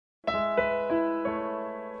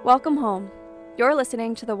Welcome home. You're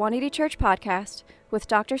listening to the 180 Church Podcast with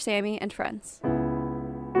Dr. Sammy and friends.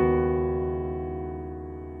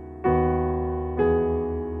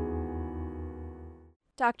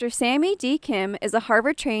 Dr. Sammy D. Kim is a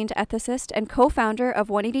Harvard-trained ethicist and co-founder of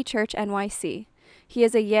 180 Church NYC. He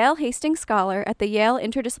is a Yale Hastings Scholar at the Yale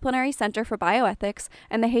Interdisciplinary Center for Bioethics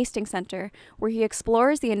and the Hastings Center, where he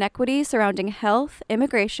explores the inequities surrounding health,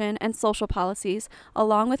 immigration, and social policies,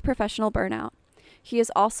 along with professional burnout. He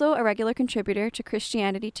is also a regular contributor to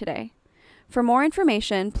Christianity Today. For more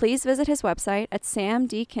information, please visit his website at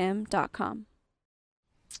samdkim.com.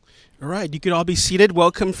 All right, you could all be seated.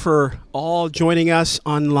 Welcome for all joining us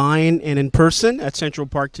online and in person at Central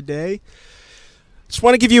Park today. Just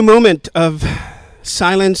want to give you a moment of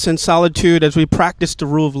silence and solitude as we practice the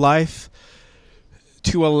rule of life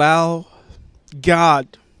to allow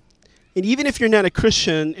God, and even if you're not a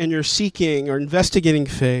Christian and you're seeking or investigating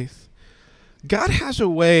faith, God has a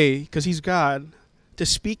way, because he's God, to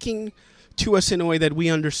speaking to us in a way that we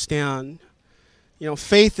understand. You know,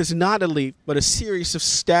 faith is not a leap, but a series of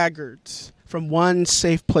staggers from one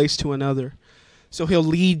safe place to another. So he'll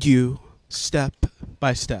lead you step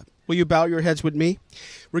by step. Will you bow your heads with me?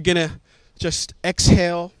 We're going to just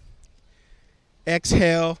exhale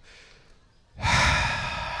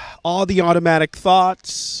all the automatic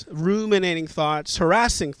thoughts, ruminating thoughts,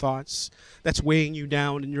 harassing thoughts that's weighing you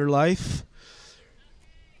down in your life.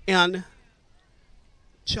 And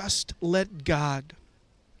just let God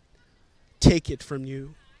take it from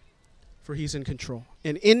you, for he's in control.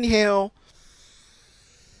 And inhale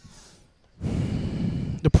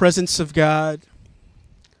the presence of God.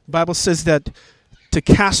 The Bible says that to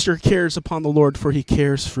cast your cares upon the Lord, for he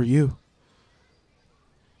cares for you.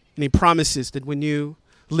 And he promises that when you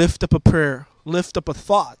lift up a prayer, lift up a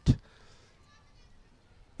thought,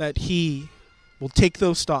 that he will take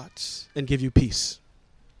those thoughts and give you peace.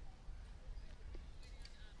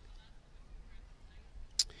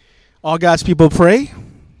 All God's people pray.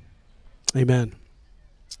 Amen.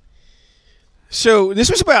 So this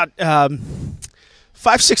was about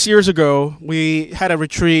 5-6 years ago. We had a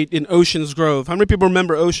retreat in Oceans Grove. How many people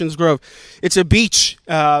remember Oceans Grove? It's a beach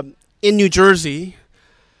in New Jersey,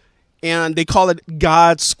 and they call it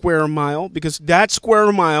God's Square Mile because that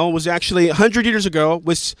square mile was actually 100 years ago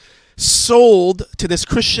was sold to this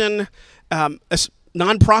Christian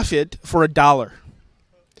nonprofit for $1.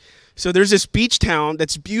 So there's this beach town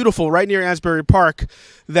that's beautiful right near Asbury Park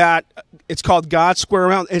that it's called God's Square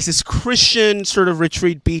Mile. It's this Christian sort of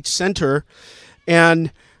retreat beach center.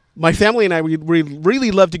 And my family and I, we really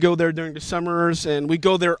love to go there during the summers, and we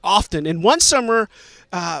go there often. And one summer,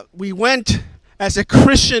 we went as a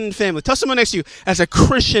Christian family. Tell someone next to you, as a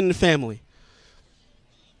Christian family.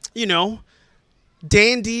 You know,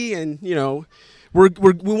 dandy, and, you know, we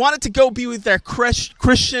wanted to go be with our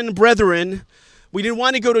Christian brethren. We didn't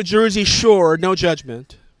want to go to Jersey Shore, no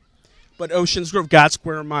judgment, but Oceans Grove, God's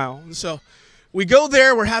Square Mile. And so we go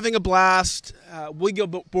there, we're having a blast. We go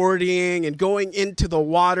boarding and going into the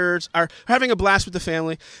waters, having a blast with the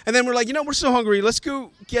family. And then we're like, you know, we're so hungry. Let's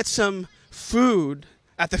go get some food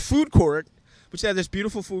at the food court, which had this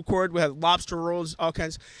beautiful food court. We had lobster rolls, all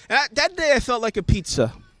kinds. And that day I felt like a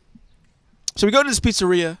pizza. So we go to this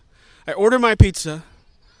pizzeria. I order my pizza.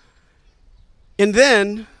 And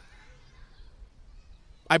then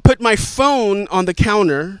I put my phone on the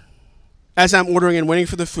counter as I'm ordering and waiting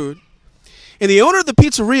for the food. And the owner of the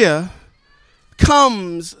pizzeria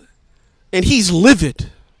comes, and he's livid,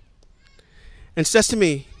 and says to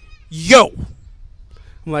me, "Yo."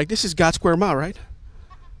 I'm like, this is God's Square Mile, right?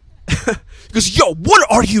 He goes, "Yo, what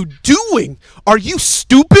are you doing? Are you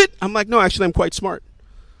stupid?" I'm like, no, actually, I'm quite smart.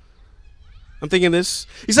 I'm thinking this.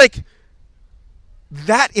 He's like,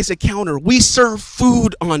 that is a counter. We serve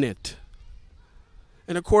food on it.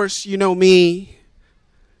 And of course, you know me,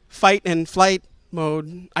 fight and flight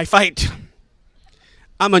mode. I fight.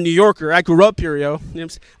 I'm a New Yorker. I grew up here, yo.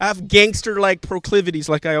 I have gangster-like proclivities,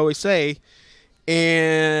 like I always say.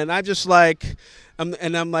 And I'm just like, I'm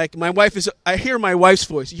like, I hear my wife's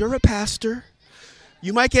voice. "You're a pastor.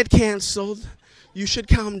 You might get canceled. You should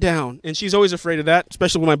calm down." And she's always afraid of that,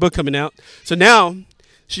 especially with my book coming out. So now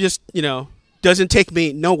she just, you know, doesn't take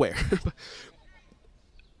me nowhere.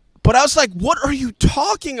 But I was like, what are you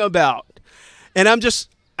talking about? And I'm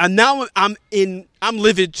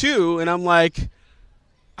livid too. And I'm like,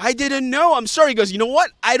 I didn't know. I'm sorry. He goes, "You know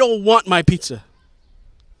what? I don't want my pizza.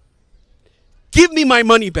 Give me my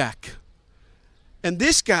money back." And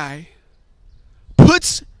this guy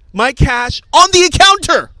puts my cash on the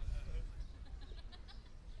counter.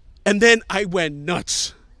 And then I went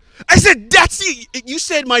nuts. I said, that's it. You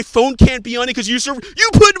said my phone can't be on it because you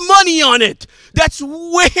put money on it. That's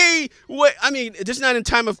way. I mean, this is not in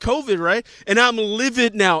time of COVID, right? And I'm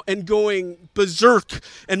livid now and going berserk.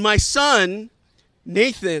 And my son,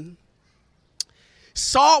 Nathan,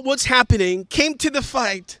 saw what's happening, came to the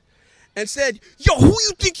fight, and said, yo, who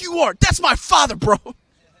you think you are? That's my father, bro.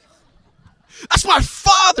 That's my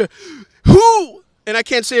father. Who? And I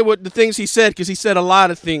can't say what the things he said because he said a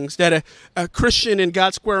lot of things that a Christian in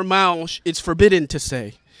God's square mile it's forbidden to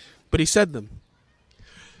say. But he said them.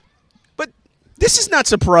 But this is not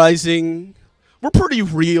surprising. We're pretty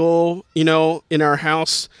real, in our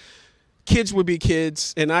house. Kids would be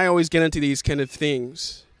kids, and I always get into these kind of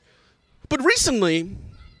things. But recently,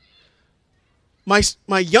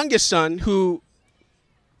 my youngest son, who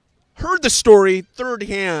heard the story third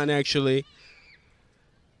hand, actually,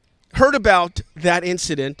 heard about that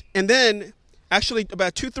incident, and then actually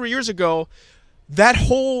about 2-3 years ago, that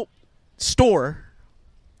whole store,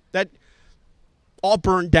 that all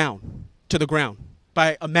burned down to the ground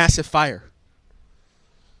by a massive fire.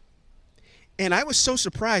 And I was so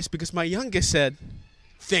surprised because my youngest said,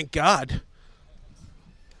 thank God.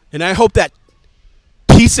 And I hope that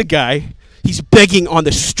piece of guy, he's begging on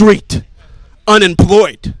the street,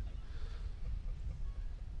 unemployed.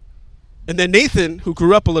 And then Nathan, who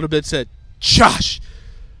grew up a little bit, said, Josh,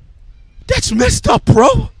 that's messed up,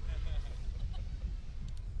 bro.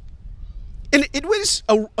 And it was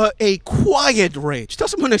a quiet rage. Tell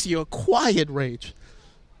someone next to you, a quiet rage.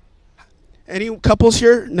 Any couples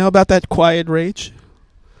here know about that quiet rage?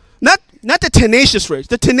 Not the tenacious rage.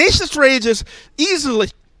 The tenacious rage is easily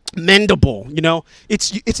mendable,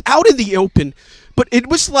 It's out in the open. But it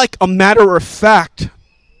was like a matter of fact.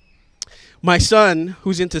 My son,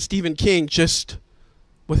 who's into Stephen King, just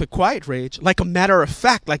with a quiet rage, like a matter of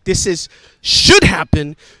fact, like this should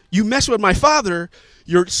happen. You mess with my father,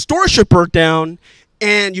 your store should burn down,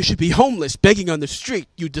 and you should be homeless, begging on the street.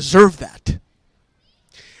 You deserve that.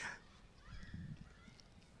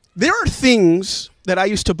 There are things that I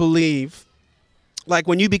used to believe, like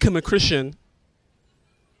when you become a Christian,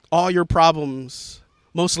 all your problems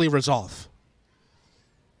mostly resolve.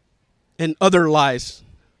 And other lies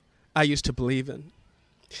I used to believe in.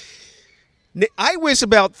 I was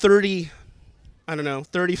about 35.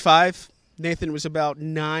 Nathan was about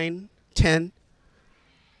 9, 10.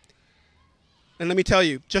 And let me tell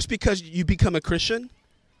you, just because you become a Christian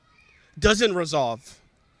doesn't resolve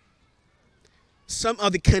some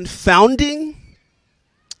of the confounding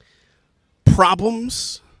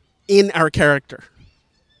problems in our character.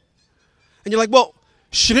 And you're like, well,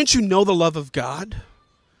 shouldn't you know the love of God?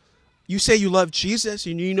 You say you love Jesus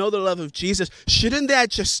and you know the love of Jesus. Shouldn't that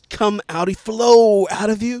just flow out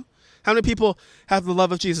of you? How many people have the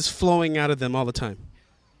love of Jesus flowing out of them all the time?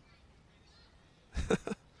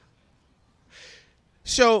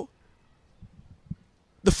 So,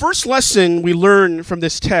 the first lesson we learn from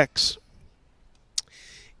this text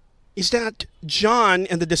is that John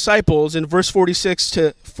and the disciples in verse 46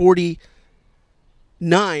 to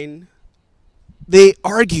 49, they're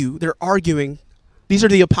arguing. These are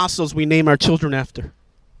the apostles we name our children after.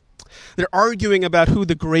 They're arguing about who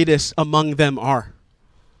the greatest among them are.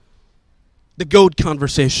 The GOAT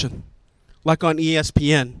conversation, like on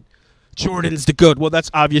ESPN. Jordan's the GOAT. Well, that's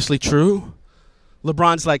obviously true.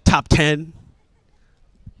 LeBron's like top 10.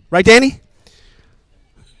 Right, Danny?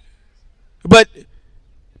 But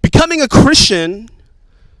becoming a Christian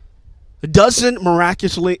doesn't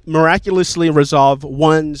miraculously resolve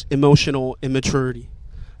one's emotional immaturity.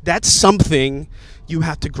 That's something you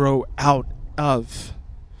have to grow out of.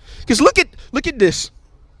 Because look at this.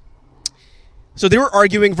 So they were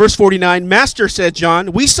arguing, verse 49, Master, said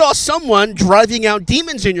John, we saw someone driving out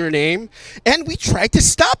demons in your name, and we tried to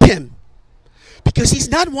stop him because he's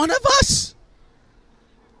not one of us.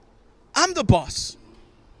 I'm the boss.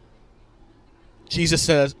 Jesus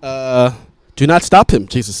says, do not stop him,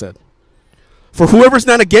 Jesus said. For whoever's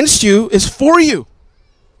not against you is for you.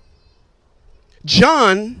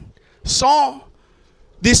 John saw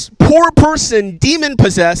this poor person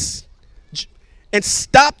demon-possessed and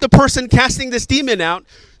stopped the person casting this demon out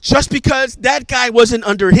just because that guy wasn't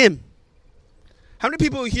under him. How many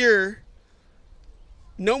people here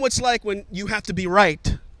know what it's like when you have to be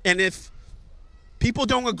right, and if people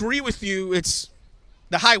don't agree with you, it's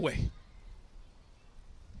the highway?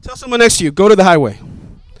 Tell someone next to you, go to the highway.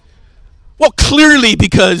 Well, clearly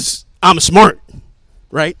because I'm smart,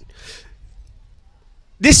 right?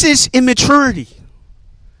 This is immaturity.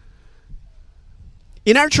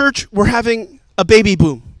 In our church, we're having a baby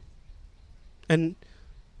boom. And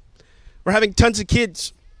we're having tons of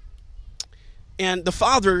kids. And the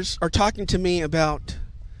fathers are talking to me about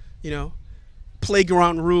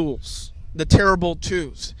playground rules, the terrible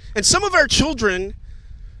twos. And some of our children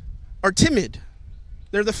are timid.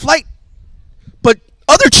 They're the flight. But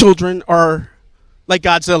other children are like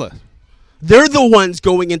Godzilla. They're the ones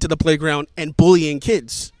going into the playground and bullying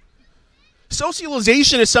kids.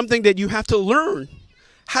 Socialization is something that you have to learn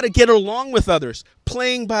how to get along with others,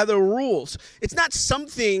 playing by the rules. It's not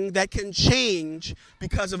something that can change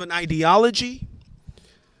because of an ideology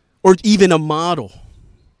or even a model.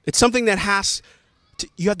 It's something that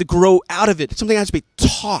you have to grow out of it. It's something that has to be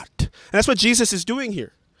taught. And that's what Jesus is doing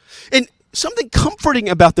here. And something comforting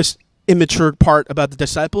about this immature part about the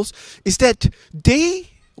disciples is that they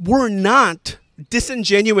were not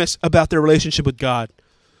disingenuous about their relationship with God.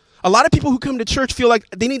 A lot of people who come to church feel like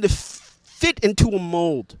they need to fit into a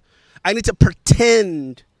mold. I need to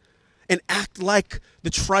pretend and act like the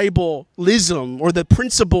tribalism or the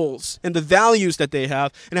principles and the values that they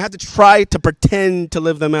have, and I have to try to pretend to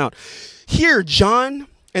live them out. Here, John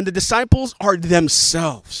and the disciples are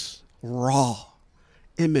themselves raw,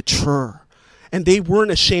 immature, and they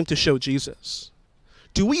weren't ashamed to show Jesus.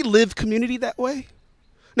 Do we live community that way?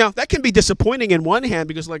 Now, that can be disappointing in one hand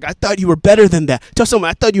because, I thought you were better than that. Tell someone,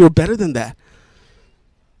 I thought you were better than that.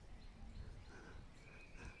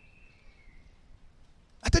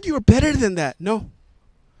 I thought you were better than that. No.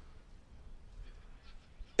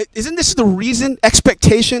 Isn't this the reason,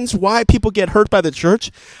 expectations, why people get hurt by the church?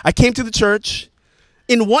 I came to the church.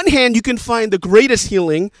 In one hand, you can find the greatest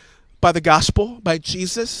healing by the gospel, by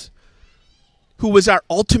Jesus, who was our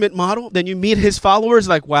ultimate model. Then you meet his followers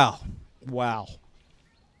wow.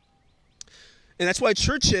 And that's why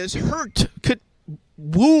churches could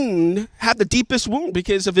have the deepest wound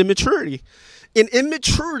because of immaturity. And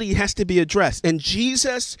immaturity has to be addressed. And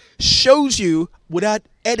Jesus shows you, without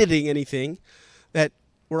editing anything, that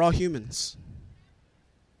we're all humans.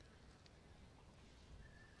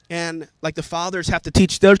 And like the fathers have to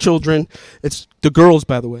teach their children, it's the girls,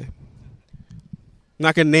 by the way. I'm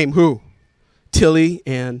not going to name who. Tilly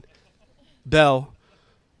and Belle.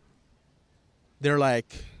 They're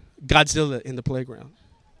like Godzilla in the playground.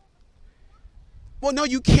 Well, no,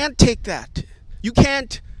 you can't take that. You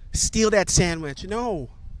can't steal that sandwich. No.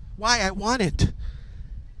 Why? I want it.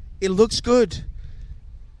 It looks good.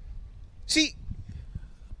 See,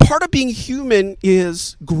 part of being human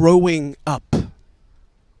is growing up.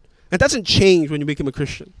 It doesn't change when you become a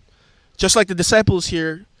Christian. Just like the disciples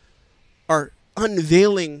here are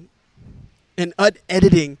unveiling and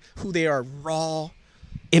unediting who they are, raw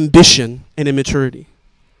ambition and immaturity.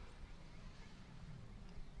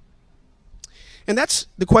 And that's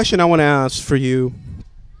the question I want to ask for you.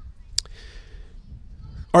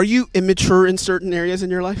 Are you immature in certain areas in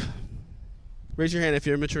your life? Raise your hand if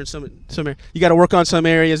you're immature in some area. You got to work on some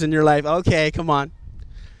areas in your life. Okay, come on.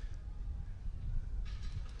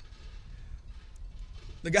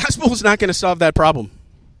 The gospel is not going to solve that problem.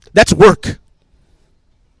 That's work.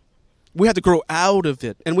 We have to grow out of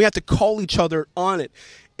it, and we have to call each other on it.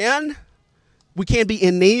 And we can't be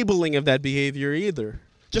enabling of that behavior either.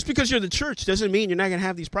 Just because you're the church doesn't mean you're not going to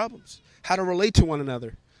have these problems. How to relate to one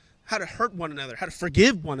another, how to hurt one another, how to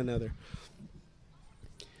forgive one another.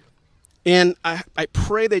 And I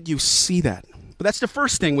pray that you see that. But that's the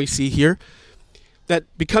first thing we see here, that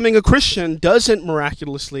becoming a Christian doesn't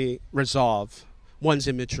miraculously resolve one's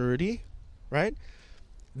immaturity, right?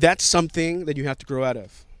 That's something that you have to grow out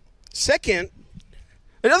of. Second,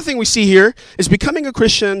 another thing we see here is becoming a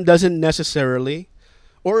Christian doesn't necessarily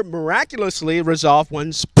or miraculously resolve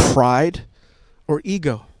one's pride or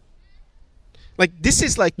ego. This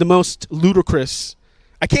is the most ludicrous.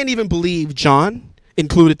 I can't even believe John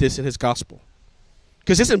included this in his gospel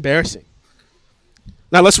because it's embarrassing.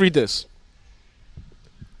 Now let's read this.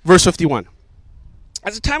 Verse 51.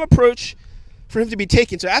 As the time approached for him to be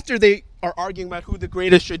taken, so after they are arguing about who the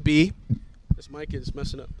greatest should be, this mic is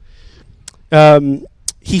messing up.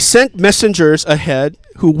 He sent messengers ahead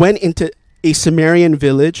who went into a Samaritan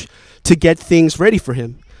village to get things ready for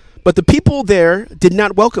him. But the people there did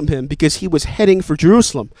not welcome him because he was heading for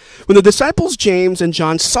Jerusalem. When the disciples James and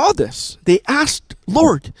John saw this, they asked,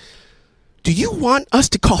 "Lord, do you want us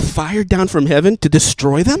to call fire down from heaven to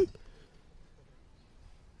destroy them?"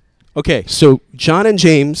 Okay, so John and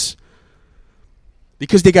James,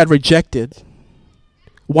 because they got rejected,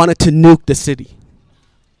 wanted to nuke the city.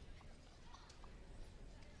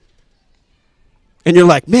 And you're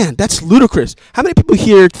like, man, that's ludicrous. How many people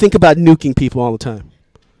here think about nuking people all the time?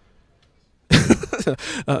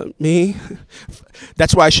 Me?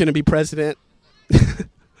 That's why I shouldn't be president.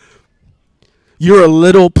 You're a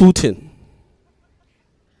little Putin.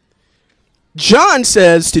 John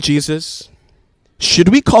says to Jesus, should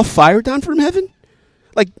we call fire down from heaven?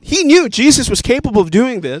 Like, he knew Jesus was capable of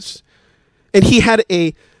doing this, and he had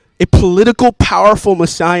a political, powerful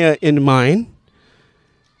Messiah in mind.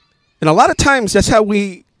 And a lot of times, that's how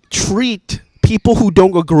we treat people who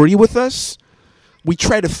don't agree with us. We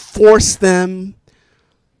try to force them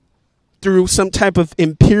through some type of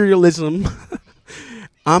imperialism.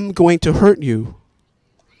 I'm going to hurt you.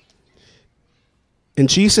 And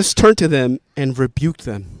Jesus turned to them and rebuked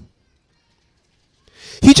them.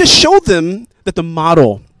 He just showed them that the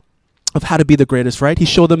model of how to be the greatest, right? He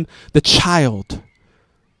showed them the child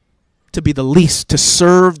to be the least, to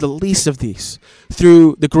serve the least of these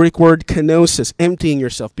through the Greek word kenosis, emptying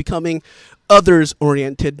yourself, becoming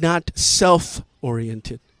others-oriented, not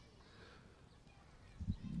self-oriented.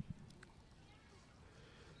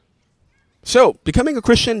 So, becoming a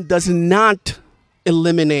Christian does not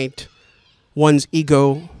eliminate one's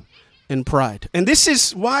ego and pride. And this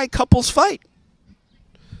is why couples fight.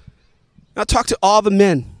 Now talk to all the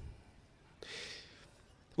men.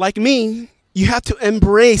 Like me, you have to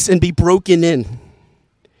embrace and be broken in.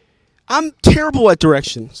 I'm terrible at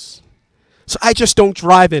directions, so I just don't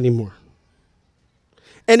drive anymore.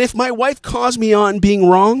 And if my wife calls me on being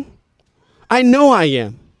wrong, I know I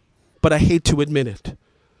am, but I hate to admit it.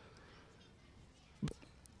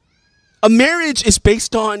 A marriage is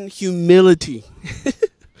based on humility.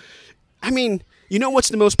 I mean, you know what's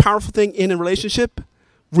the most powerful thing in a relationship?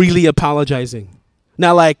 Really apologizing.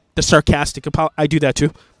 Not like the sarcastic I do that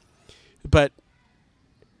too. But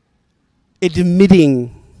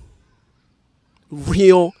admitting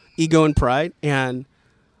real ego and pride and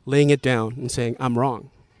laying it down and saying, I'm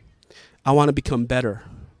wrong. I want to become better.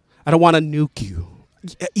 I don't want to nuke you.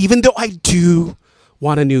 Even though I do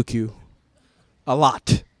want to nuke you a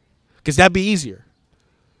lot. Because that'd be easier.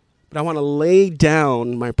 But I want to lay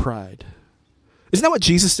down my pride. Isn't that what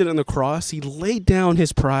Jesus did on the cross? He laid down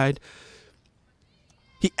his pride.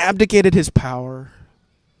 He abdicated his power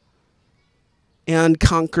and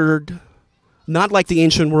conquered, not like the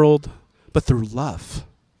ancient world, but through love.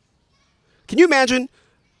 Can you imagine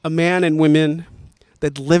a man and women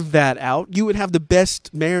that live that out? You would have the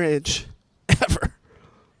best marriage ever.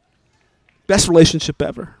 Best relationship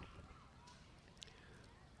ever.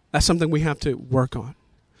 That's something we have to work on.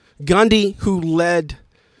 Gandhi, who led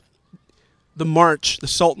the march, the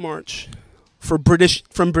Salt March, from British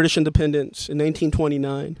independence in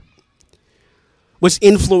 1929, was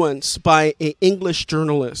influenced by an English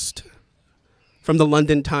journalist from the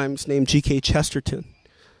London Times named G.K. Chesterton.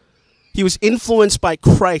 He was influenced by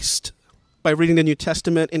Christ by reading the New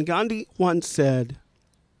Testament, and Gandhi once said,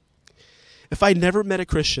 if I never met a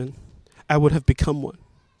Christian, I would have become one.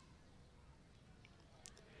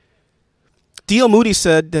 D.L. Moody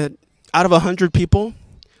said that out of 100 people,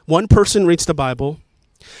 one person reads the Bible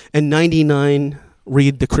and 99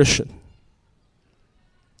 read the Christian.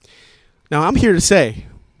 Now, I'm here to say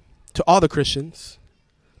to all the Christians,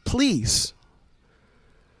 please,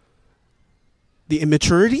 the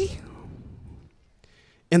immaturity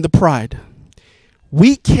and the pride,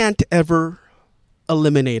 we can't ever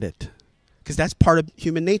eliminate it because that's part of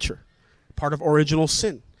human nature, part of original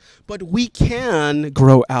sin. But we can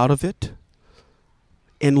grow out of it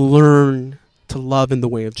and learn to love in the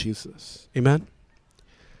way of Jesus. Amen?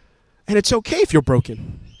 And it's okay if you're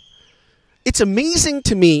broken. It's amazing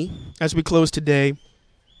to me, as we close today,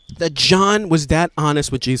 that John was that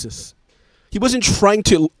honest with Jesus. He wasn't trying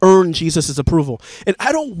to earn Jesus' approval. And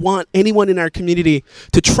I don't want anyone in our community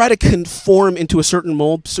to try to conform into a certain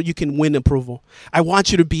mold so you can win approval. I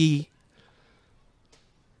want you to be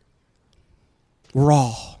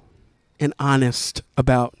raw and honest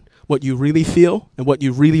about what you really feel and what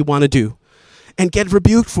you really want to do, and get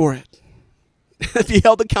rebuked for it. Be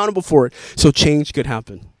held accountable for it so change could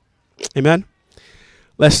happen. Amen?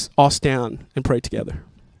 Let's all stand and pray together.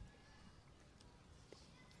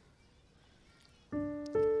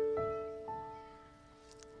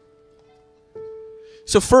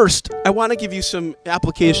 So first, I want to give you some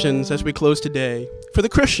applications as we close today for the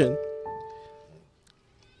Christian.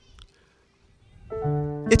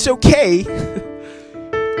 It's okay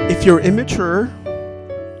if you're immature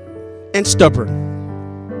and stubborn.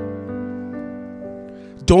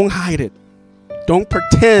 Don't hide it. Don't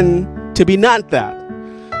pretend to be not that.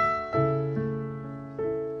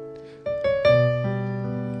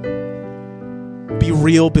 Be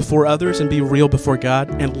real before others and be real before God,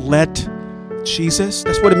 and let Jesus,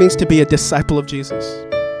 that's what it means to be a disciple of Jesus.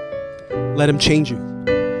 Let him change you.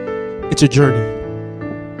 It's a journey.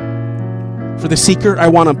 For the seeker, I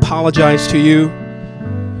want to apologize to you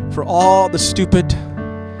for all the stupid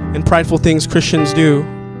and prideful things Christians do.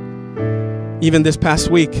 Even this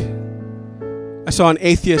past week, I saw an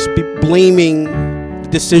atheist blaming the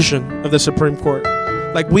decision of the Supreme Court.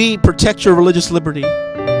 Like, we protect your religious liberty.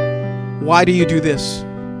 Why do you do this?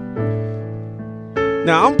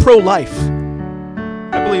 Now, I'm pro-life.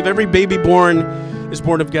 I believe every baby born is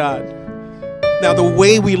born of God. Now, the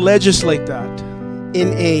way we legislate that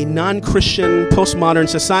in a non-Christian, postmodern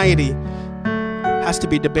society has to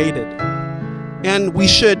be debated. And we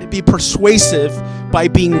should be persuasive by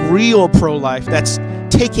being real pro-life that's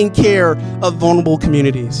taking care of vulnerable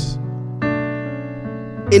communities,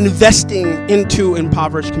 investing into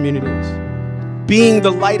impoverished communities, being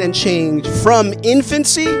the light and change from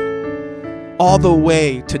infancy all the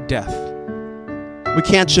way to death. We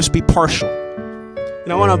can't just be partial.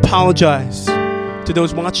 And I want to apologize to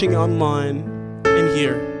those watching online and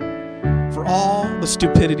here for all the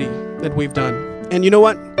stupidity that we've done. And you know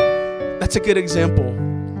what? That's a good example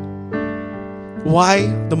why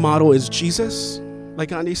the model is Jesus, like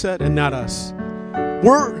Gandhi said, and not us.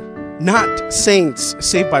 We're not saints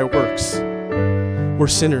saved by works. We're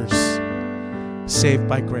sinners saved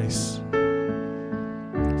by grace.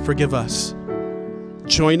 Forgive us.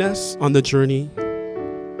 Join us on the journey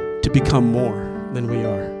to become more than we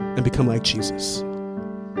are and become like Jesus.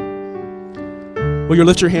 Will you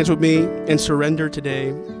lift your hands with me and surrender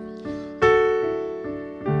today?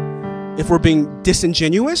 If we're being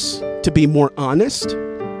disingenuous, to be more honest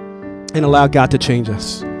and allow God to change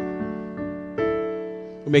us.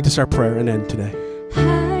 We'll make this our prayer and end today. I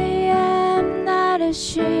am not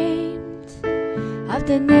ashamed of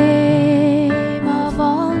the name of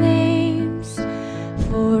all names,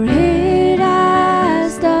 for it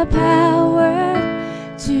has the power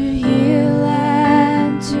to heal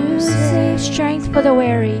and to save. Strength for the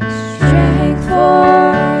weary, strength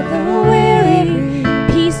for the weary,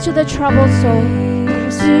 peace to the troubled soul,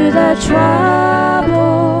 to the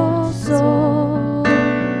troubled soul,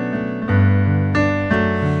 and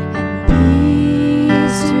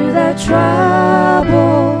peace to the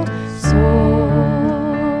troubled soul.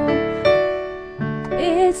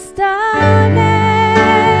 It's the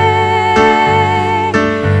name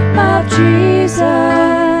of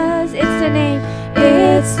Jesus. It's the name.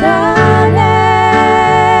 It's the name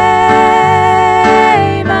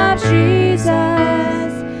of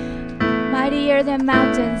Jesus. Mightier than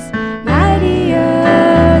mountains.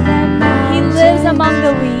 Mightier than mountains. He lives among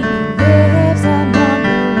the weak. Lives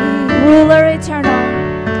among the weak. Ruler eternal.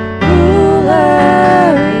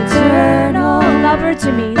 Ruler eternal. Lover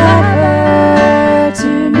to me. Lover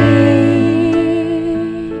to me.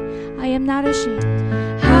 I am not ashamed.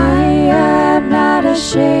 I am not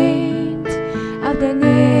ashamed of the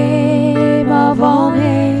name of all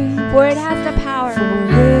names, for it has the power to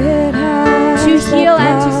heal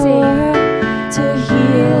and to save. To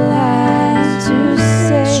heal and to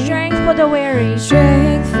save. Strength for the weary.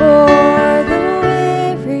 Strength for the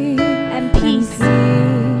weary. And peace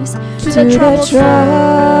to the troubled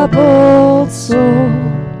soul.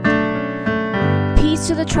 Peace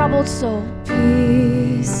to the troubled soul.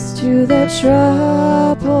 Peace to the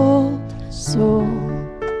troubled soul.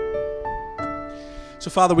 So,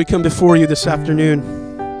 Father, we come before you this afternoon.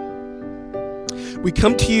 We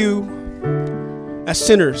come to you as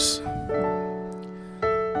sinners,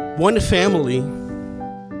 one family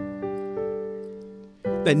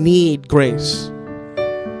that need grace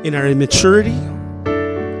in our immaturity,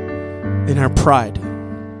 in our pride.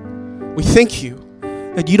 We thank you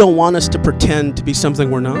that you don't want us to pretend to be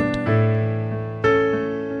something we're not,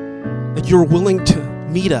 that you're willing to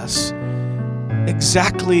meet us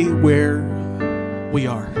exactly where we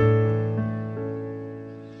are.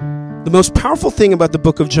 The most powerful thing about the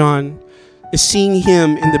book of John is seeing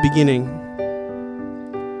him in the beginning.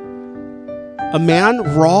 A man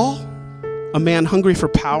raw, a man hungry for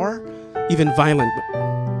power, even violent.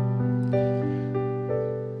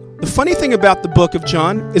 The funny thing about the book of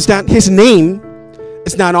John is that his name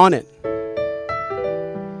is not on it.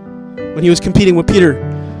 When he was competing with Peter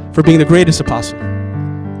for being the greatest apostle,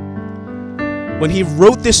 when he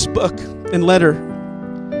wrote this book and letter,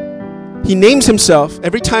 he names himself,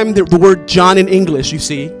 every time the word John in English you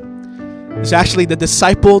see, is actually the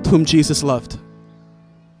disciple whom Jesus loved.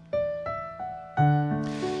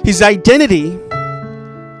 His identity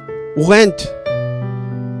went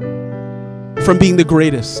from being the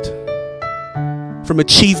greatest, from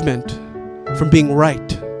achievement, from being right,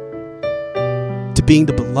 to being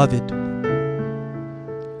the beloved.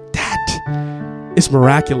 That is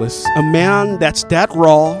miraculous. A man that's that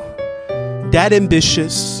raw, that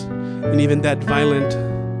ambitious, and even that violent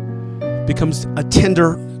becomes a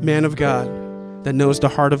tender man of God that knows the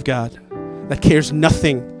heart of God, that cares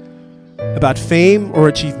nothing about fame or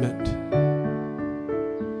achievement,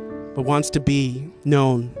 but wants to be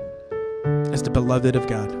known as the beloved of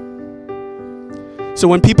God. So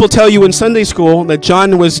when people tell you in Sunday school that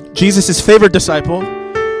John was Jesus' favorite disciple,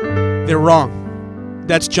 they're wrong.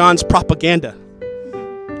 That's John's propaganda.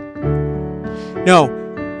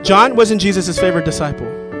 No, John wasn't Jesus' favorite disciple.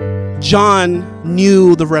 John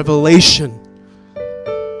knew the revelation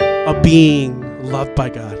of being loved by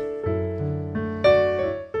God.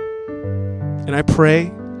 And I pray,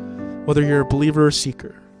 whether you're a believer or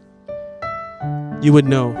seeker, you would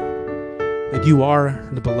know that you are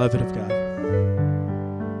the beloved of God,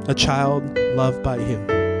 a child loved by Him.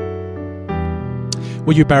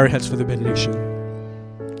 Will you bow your heads for the benediction?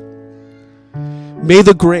 May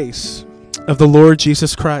the grace of the Lord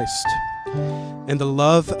Jesus Christ and the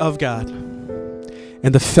love of God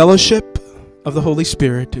and the fellowship of the Holy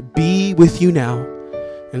Spirit be with you now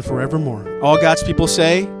and forevermore. All God's people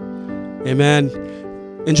say, amen.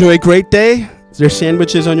 Enjoy a great day. There's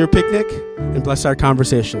sandwiches on your picnic, and bless our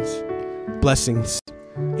conversations. Blessings.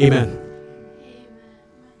 Amen.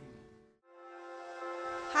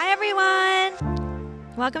 Hi, everyone.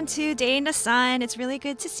 Welcome to Day in the Sun. It's really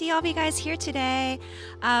good to see all of you guys here today.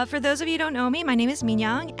 For those of you who don't know me, my name is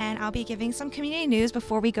Minyoung, and I'll be giving some community news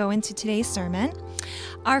before we go into today's sermon.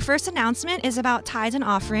 Our first announcement is about tithes and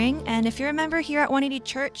offering, and if you're a member here at 180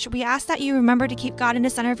 Church, we ask that you remember to keep God in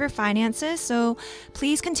the center of your finances, so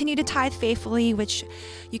please continue to tithe faithfully, which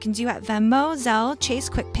you can do at Venmo, Zelle, Chase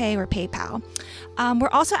QuickPay, or PayPal. We're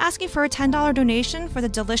also asking for a $10 donation for the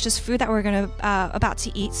delicious food that we're about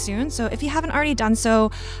to eat soon, so if you haven't already done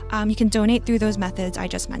so, you can donate through those methods I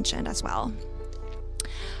just mentioned as well.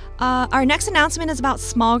 Our next announcement is about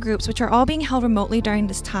small groups, which are all being held remotely during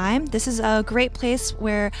this time. This is a great place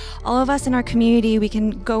where all of us in our community, we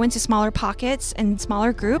can go into smaller pockets and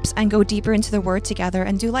smaller groups and go deeper into the Word together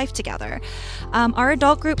and do life together. Our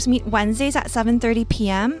adult groups meet Wednesdays at 7:30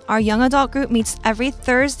 p.m. Our young adult group meets every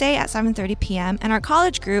Thursday at 7:30 p.m. And our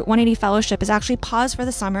college group, 180 Fellowship, is actually paused for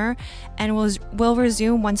the summer and will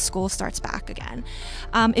resume once school starts back again.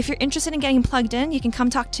 If you're interested in getting plugged in, you can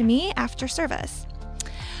come talk to me after service.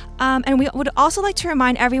 And we would also like to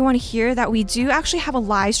remind everyone here that we do actually have a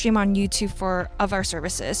live stream on YouTube of our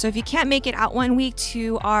services. So if you can't make it out one week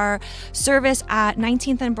to our service at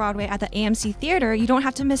 19th and Broadway at the AMC Theater, you don't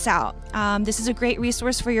have to miss out. This is a great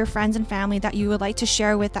resource for your friends and family that you would like to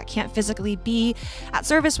share with that can't physically be at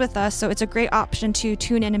service with us. So it's a great option to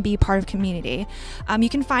tune in and be part of community. You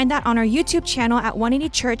can find that on our YouTube channel at 180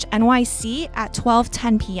 Church NYC at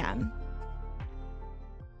 12:10 p.m.